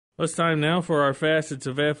Well, it's time now for our Facets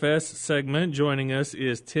of FS segment. Joining us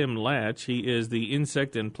is Tim Laatsch. He is the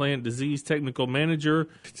Insect and Plant Disease Technical Manager.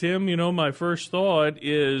 Tim, my first thought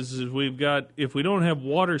is if we don't have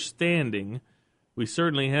water standing, we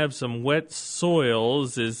certainly have some wet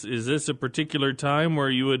soils. Is this a particular time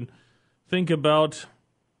where you would think about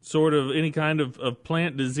sort of any kind of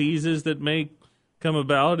plant diseases that may come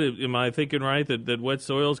about? Am I thinking right that wet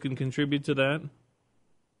soils can contribute to that?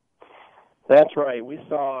 That's right. We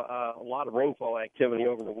saw a lot of rainfall activity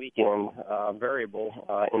over the weekend, variable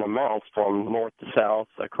in amounts from north to south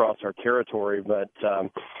across our territory, but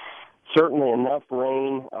certainly enough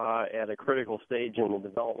rain at a critical stage in the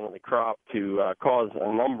development of the crop to cause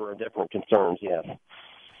a number of different concerns, yes.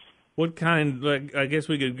 What kind, I guess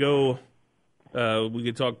we could go, we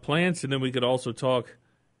could talk plants and then we could also talk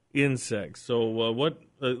insects. So when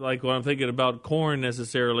I'm thinking about corn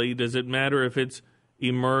necessarily, does it matter if it's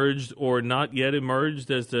emerged or not yet emerged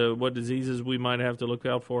as to what diseases we might have to look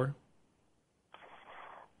out for?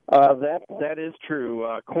 That is true.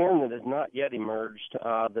 Corn that has not yet emerged,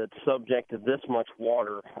 that's subject to this much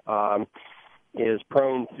water, is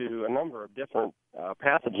prone to a number of different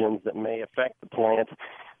pathogens that may affect the plant.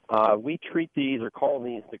 We treat these or call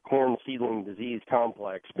these the corn seedling disease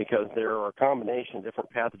complex because there are a combination of different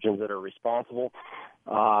pathogens that are responsible,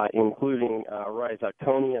 including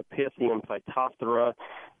Rhizoctonia, Pythium, Phytophthora,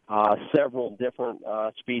 several different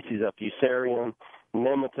species of Fusarium.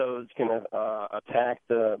 Nematodes can attack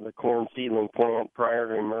the corn seedling plant prior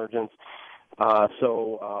to emergence.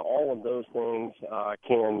 So all of those things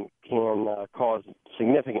can cause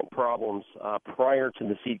significant problems prior to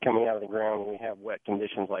the seed coming out of the ground when we have wet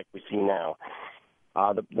conditions like we see now.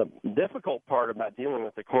 The difficult part about dealing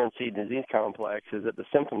with the corn seed disease complex is that the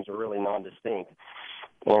symptoms are really nondistinct.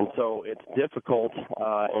 And so it's difficult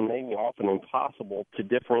and maybe often impossible to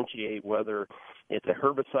differentiate whether it's a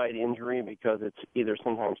herbicide injury because it's either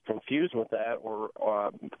sometimes confused with that or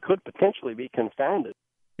could potentially be confounded.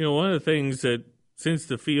 One of the things that, since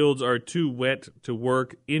the fields are too wet to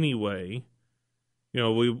work anyway,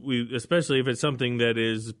 we especially if it's something that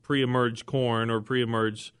is pre-emerged corn or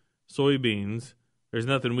pre-emerged soybeans, there's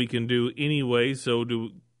nothing we can do anyway. So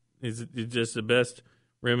is it just the best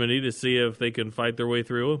remedy to see if they can fight their way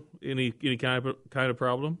through any kind of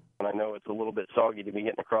problem? I know it's a little bit soggy to be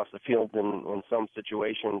getting across the field in some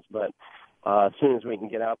situations, but as soon as we can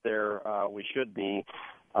get out there, we should be.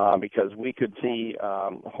 Because we could see a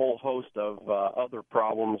whole host of other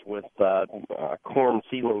problems with corn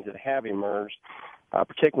seedlings that have emerged,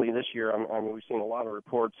 particularly this year. We've seen a lot of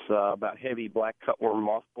reports about heavy black cutworm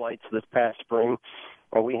moth blights this past spring.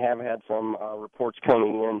 We have had some reports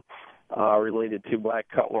coming in related to black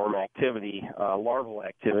cutworm activity, larval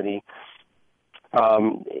activity.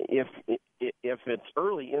 If it's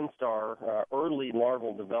early instar, early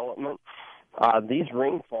larval development, these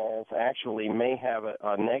rainfalls actually may have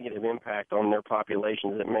a negative impact on their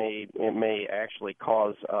populations. It may actually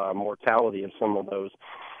cause mortality of some of those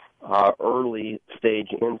early stage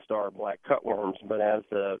instar black cutworms. But as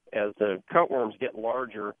the cutworms get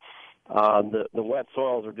larger, the wet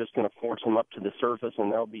soils are just going to force them up to the surface,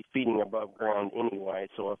 and they'll be feeding above ground anyway.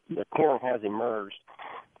 So if the corn has emerged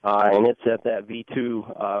and it's at that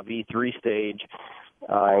V2, V3 stage,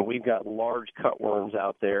 and we've got large cutworms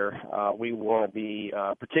out there, we want to be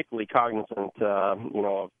particularly cognizant,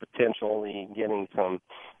 of potentially getting some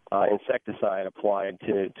insecticide applied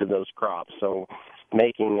to those crops. So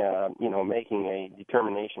making a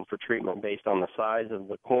determination for treatment based on the size of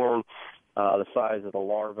the corn, the size of the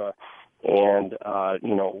larva, and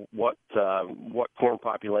what corn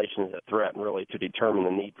population is at threat, really, to determine the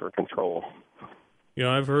need for control.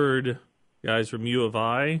 I've heard guys from U of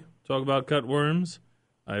I talk about cutworms.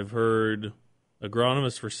 I've heard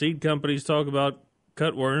agronomists for seed companies talk about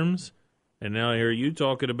cutworms, and now I hear you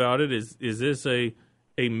talking about it. Is this a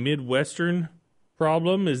Midwestern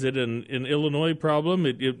problem? Is it an Illinois problem?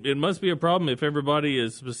 It must be a problem if everybody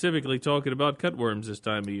is specifically talking about cutworms this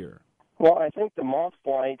time of year. Well, I think the moth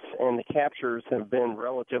blights and the captures have been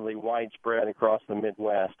relatively widespread across the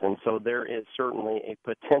Midwest, and so there is certainly a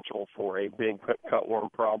potential for a big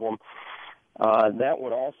cutworm problem. That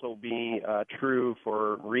would also be true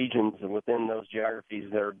for regions within those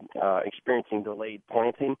geographies that are experiencing delayed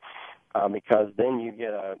planting, because then you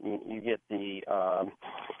get the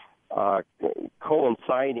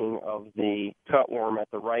coinciding of the cutworm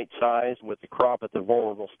at the right size with the crop at the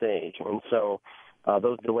vulnerable stage, and so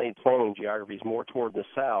those delayed planting geographies more toward the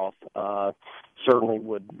south certainly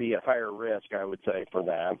would be a higher risk, I would say, for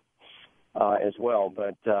that. As well,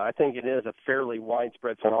 but I think it is a fairly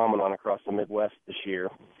widespread phenomenon across the Midwest this year.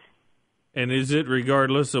 And is it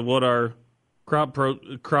regardless of what our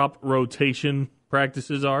crop rotation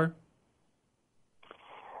practices are?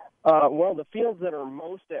 Well, the fields that are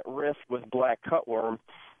most at risk with black cutworm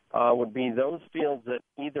would be those fields that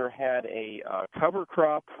either had a cover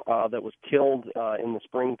crop that was killed in the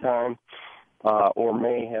springtime, or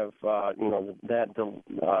may have,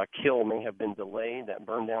 kill may have been delayed, that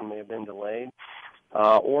burn down may have been delayed,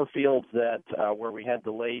 or fields that where we had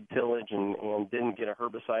delayed tillage and didn't get a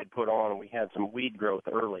herbicide put on, and we had some weed growth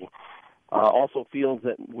early. Also fields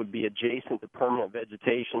that would be adjacent to permanent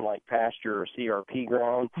vegetation like pasture or CRP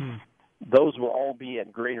ground. Those will all be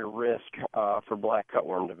at greater risk for black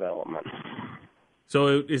cutworm development.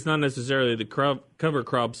 So it's not necessarily the cover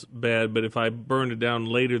crop's bad, but if I burned it down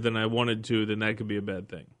later than I wanted to, then that could be a bad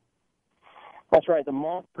thing. That's right. The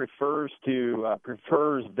moth prefers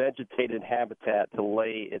vegetated habitat to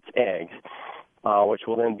lay its eggs, which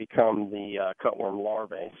will then become the cutworm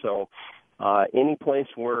larvae. So any place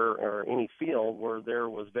or any field where there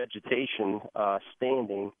was vegetation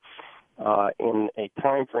standing in a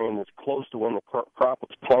time frame that's close to when the crop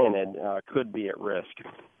was planted could be at risk.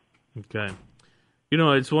 Okay.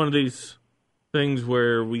 It's one of these things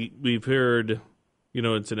where we've heard,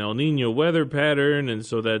 it's an El Nino weather pattern, and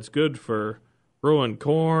so that's good for growing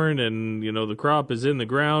corn, and, the crop is in the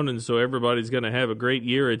ground, and so everybody's going to have a great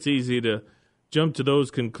year. It's easy to jump to those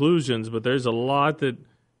conclusions, but there's a lot that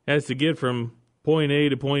has to get from point A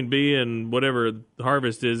to point B and whatever the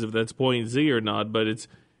harvest is, if that's point Z or not. But it's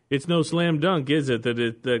no slam dunk, is it,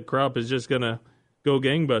 that the crop is just going to go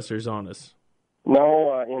gangbusters on us?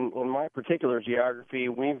 No, in my particular geography,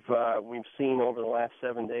 we've seen over the last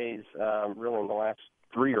 7 days, really in the last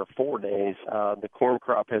 3 or 4 days, the corn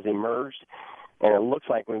crop has emerged, and it looks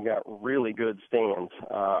like we've got really good stands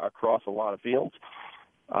across a lot of fields.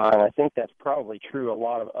 And I think that's probably true a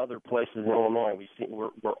lot of other places in Illinois.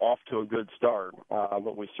 We're off to a good start,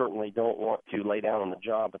 but we certainly don't want to lay down on the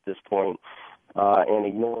job at this point and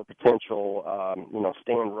ignore potential,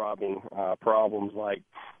 stand robbing problems like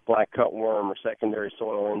black cutworm or secondary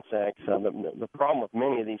soil insects. The problem with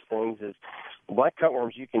many of these things is black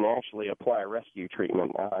cutworms, you can actually apply a rescue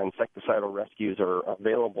treatment. Insecticidal rescues are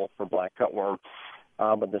available for black cutworm.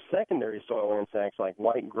 But the secondary soil insects like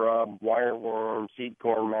white grub, wireworm, seed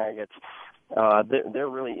corn maggots, there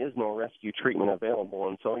really is no rescue treatment available,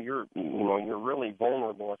 and so you're really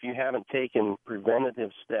vulnerable if you haven't taken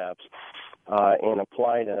preventative steps and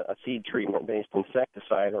applied a seed treatment-based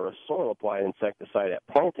insecticide or a soil-applied insecticide at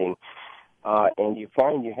planting. And you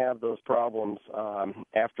find you have those problems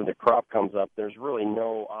after the crop comes up. There's really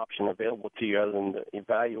no option available to you other than to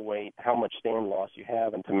evaluate how much stand loss you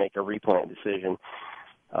have and to make a replant decision.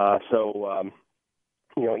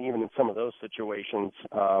 Even in some of those situations,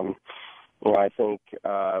 I think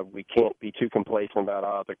we can't be too complacent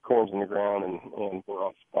about the corn's in the ground and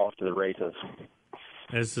we're off to the races.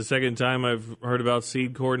 It's the second time I've heard about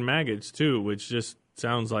seed corn maggots too, which just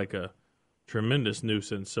sounds like a tremendous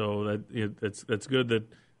nuisance. So that's good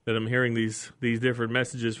that I'm hearing these different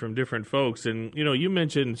messages from different folks. And you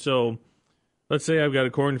mentioned, so let's say I've got a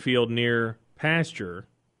cornfield near pasture,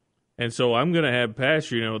 and so I'm going to have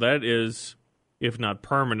pasture. That is, if not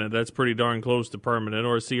permanent, that's pretty darn close to permanent,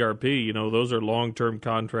 or CRP. Those are long-term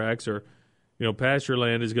contracts, or pasture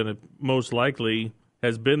land is going to most likely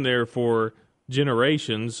has been there for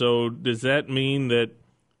generations. So does that mean that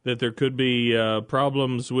there could be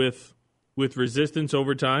problems with resistance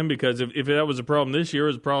over time? Because if that was a problem this year, it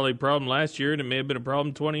was probably a problem last year, and it may have been a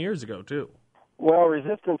problem 20 years ago too. Well,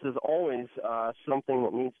 resistance is always something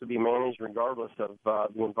that needs to be managed regardless of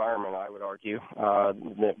the environment, I would argue.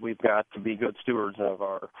 That we've got to be good stewards of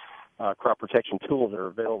our crop protection tools that are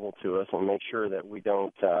available to us and make sure that we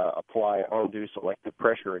don't apply undue selective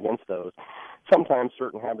pressure against those. Sometimes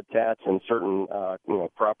certain habitats and certain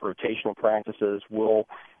crop rotational practices will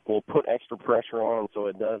put extra pressure on, so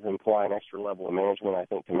it does imply an extra level of management, I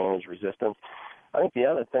think, to manage resistance. I think the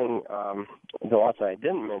other thing, though, I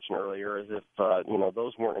didn't mention earlier, is if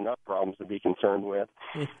those weren't enough problems to be concerned with,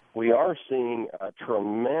 we are seeing a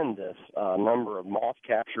tremendous number of moth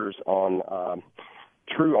captures on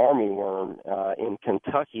true armyworm in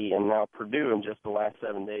Kentucky, and now Purdue in just the last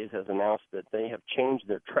 7 days has announced that they have changed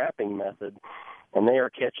their trapping method, and they are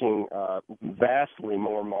catching vastly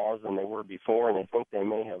more moths than they were before, and they think they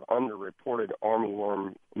may have underreported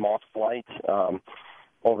armyworm moth flights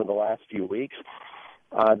over the last few weeks.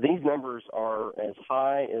 These numbers are as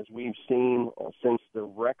high as we've seen since the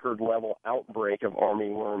record-level outbreak of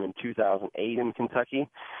armyworm in 2008 in Kentucky.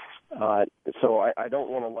 So I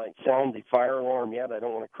don't want to sound the fire alarm yet. I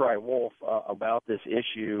don't want to cry wolf about this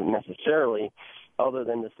issue necessarily, other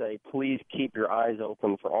than to say please keep your eyes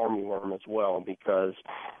open for armyworm as well, because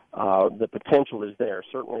the potential is there.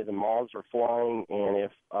 Certainly the moths are flying, and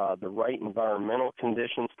if the right environmental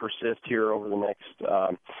conditions persist here over the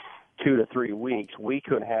next 2 to 3 weeks, we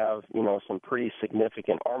could have, some pretty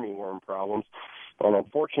significant armyworm problems. And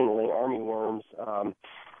unfortunately, armyworms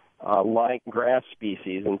like grass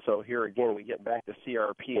species, and so here again we get back to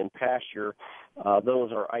CRP and pasture.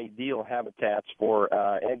 Those are ideal habitats for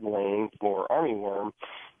egg laying for armyworm.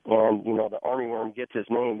 And, the armyworm gets its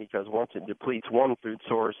name because once it depletes one food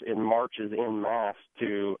source, it marches en masse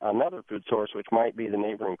to another food source, which might be the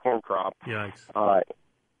neighboring corn crop. Yikes.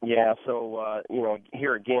 Yeah, so,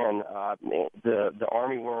 here again, the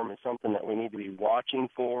armyworm is something that we need to be watching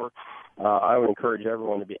for. I would encourage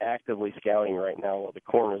everyone to be actively scouting right now while the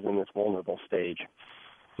corn is in this vulnerable stage.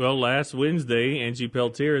 Well, last Wednesday, Angie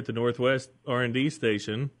Peltier at the Northwest R&D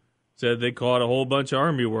station said they caught a whole bunch of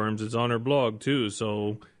armyworms. It's on her blog, too.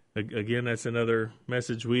 So, again, that's another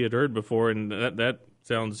message we had heard before, and that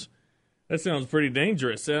sounds pretty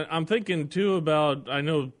dangerous. I'm thinking, too, about, I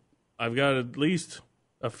know I've got at least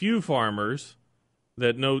a few farmers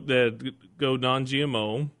that go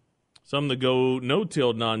non-GMO, some that go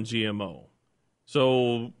no-till non-GMO.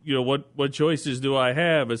 So, what choices do I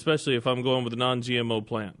have, especially if I'm going with a non-GMO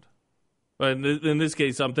plant? But in this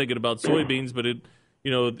case, I'm thinking about soybeans, but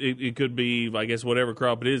it could be, I guess, whatever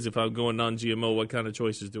crop it is. If I'm going non-GMO, what kind of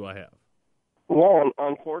choices do I have? Well,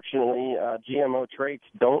 unfortunately, GMO traits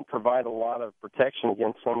don't provide a lot of protection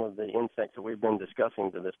against some of the insects that we've been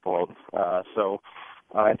discussing to this point. So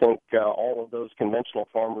I think all of those conventional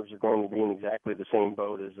farmers are going to be in exactly the same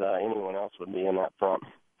boat as anyone else would be in that front.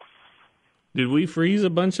 Did we freeze a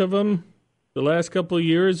bunch of them the last couple of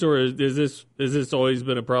years, or is this always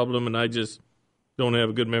been a problem and I just don't have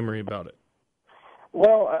a good memory about it?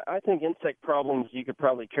 Well, I think insect problems you could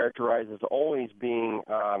probably characterize as always being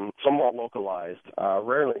somewhat localized.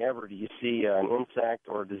 Rarely ever do you see an insect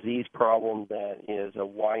or disease problem that is a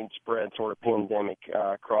widespread sort of pandemic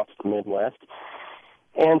across the Midwest.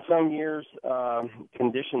 And some years,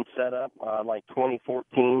 conditions set up, like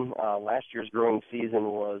 2014, last year's growing season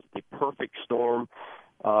was the perfect storm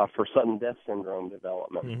for sudden death syndrome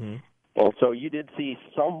development. Mm-hmm. And so you did see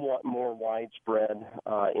somewhat more widespread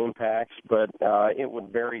impacts, but it would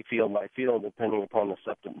vary field by field depending upon the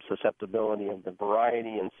susceptibility of the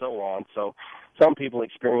variety and so on. So some people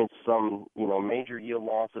experienced some, major yield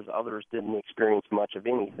losses. Others didn't experience much of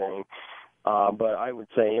anything. But I would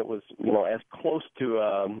say it was, as close to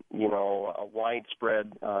a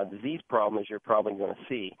widespread disease problem as you're probably going to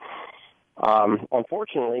see.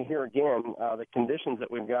 Unfortunately, here again, the conditions that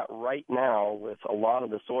we've got right now with a lot of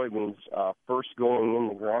the soybeans first going in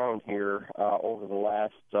the ground here over the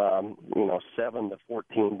last, 7 to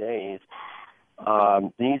 14 days,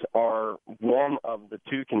 these are one of the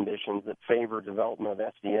two conditions that favor development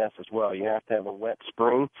of SDS as well. You have to have a wet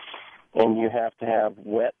spring, and you have to have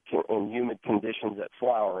wet and humid conditions at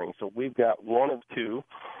flowering. So we've got one of two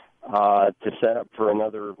to set up for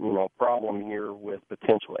another, problem here with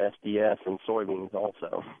potential SDS and soybeans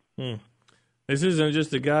also. This isn't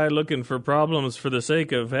just a guy looking for problems for the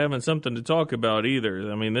sake of having something to talk about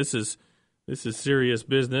either. I mean, this is serious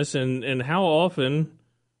business. And how often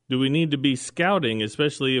do we need to be scouting,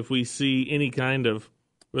 especially if we see any kind of,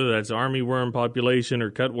 whether that's armyworm population or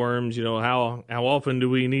cutworms, how often do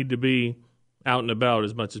we need to be out and about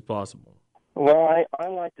as much as possible? Well, I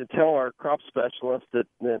like to tell our crop specialists that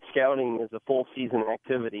scouting is a full season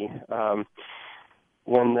activity.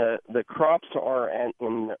 When the crops are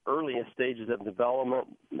in the earliest stages of development,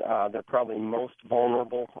 they're probably most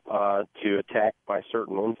vulnerable to attack by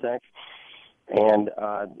certain insects. And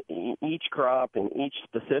each crop in each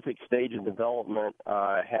specific stage of development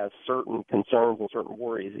has certain concerns and certain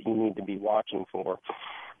worries that you need to be watching for.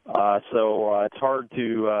 So it's hard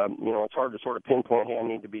to sort of pinpoint, hey, I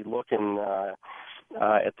need to be looking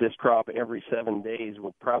at this crop every 7 days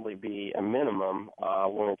would probably be a minimum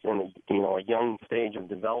when it's in a young stage of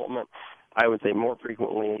development. I would say more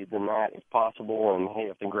frequently than that if possible. And hey,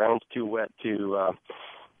 if the ground's too wet to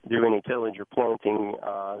do any tillage or planting,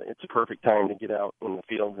 it's a perfect time to get out in the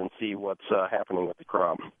fields and see what's happening with the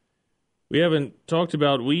crop. We haven't talked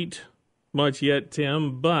about wheat much yet,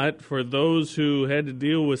 Tim, but for those who had to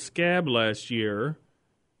deal with scab last year,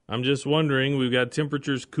 I'm just wondering, we've got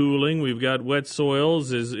temperatures cooling, we've got wet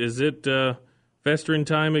soils. Is it festering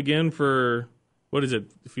time again for, what is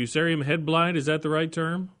it, Fusarium head blight? Is that the right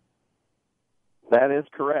term? That is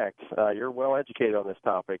correct. You're well educated on this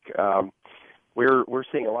topic. We're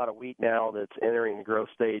seeing a lot of wheat now that's entering the growth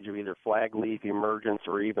stage of either flag leaf emergence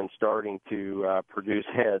or even starting to produce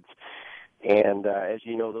heads. And as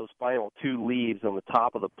you know, those final two leaves on the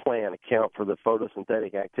top of the plant account for the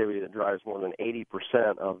photosynthetic activity that drives more than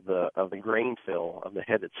 80% of the grain fill of the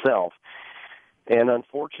head itself. And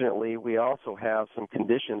unfortunately, we also have some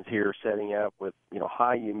conditions here setting up with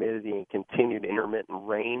high humidity and continued intermittent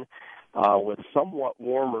rain, with somewhat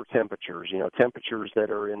warmer temperatures. Temperatures that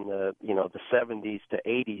are in the the 70s to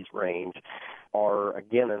 80s range are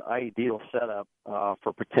again an ideal setup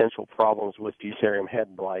for potential problems with Fusarium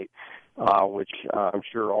head blight, which I'm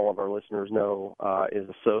sure all of our listeners know is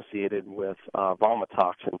associated with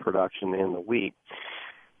vomitoxin production in the wheat.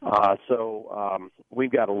 So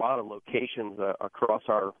we've got a lot of locations across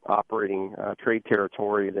our operating trade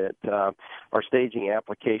territory that are staging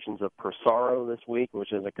applications of Prosaro this week,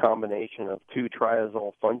 which is a combination of two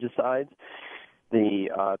triazole fungicides. The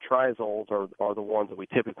triazoles are the ones that we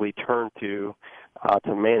typically turn to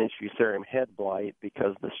manage Fusarium head blight,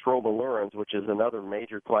 because the strobilurins, which is another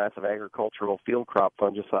major class of agricultural field crop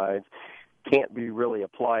fungicides, can't be really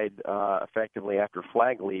applied effectively after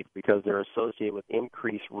flag leaf because they're associated with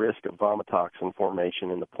increased risk of vomitoxin formation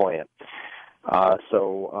in the plant.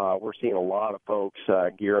 So we're seeing a lot of folks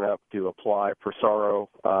gearing up to apply Prosaro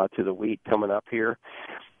to the wheat coming up here.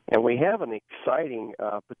 And we have an exciting,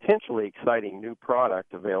 potentially exciting new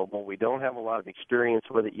product available. We don't have a lot of experience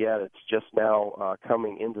with it yet. It's just now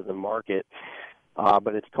coming into the market,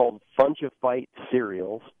 but it's called Fungifite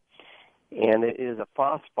Cereals. And it is a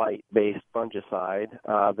phosphite-based fungicide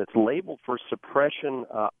that's labeled for suppression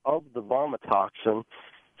of the vomitoxin,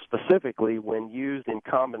 specifically when used in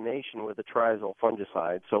combination with the triazole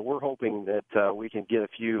fungicide. So we're hoping that we can get a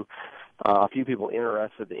few people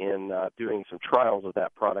interested in doing some trials of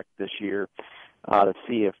that product this year to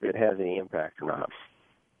see if it has any impact or not.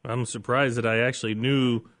 I'm surprised that I actually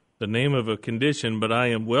knew the name of a condition, but I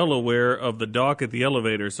am well aware of the dock at the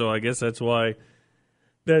elevator, so I guess that's why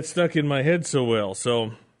that stuck in my head so well.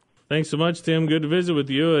 So thanks so much, Tim. Good to visit with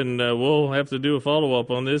you, and we'll have to do a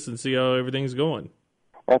follow-up on this and see how everything's going.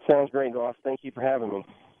 That sounds great, Ross. Thank you for having me.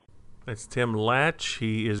 That's Tim Laatsch.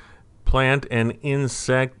 He is plant and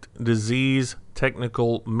insect disease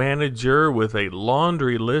technical manager with a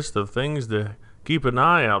laundry list of things to keep an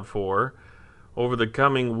eye out for over the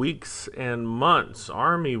coming weeks and months.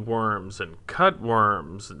 Army worms and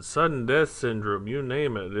cutworms and sudden death syndrome, you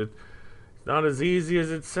name it. It's not as easy as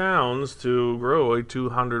it sounds to grow a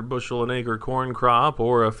 200 bushel an acre corn crop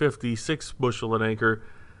or a 56 bushel an acre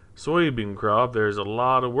soybean crop. There's a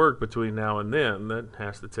lot of work between now and then that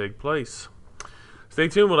has to take place. Stay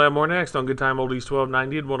tuned. We'll have more next on Good Time Oldies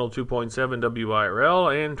 1290 and 102.7 WIRL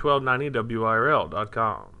and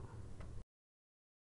 1290WIRL.com.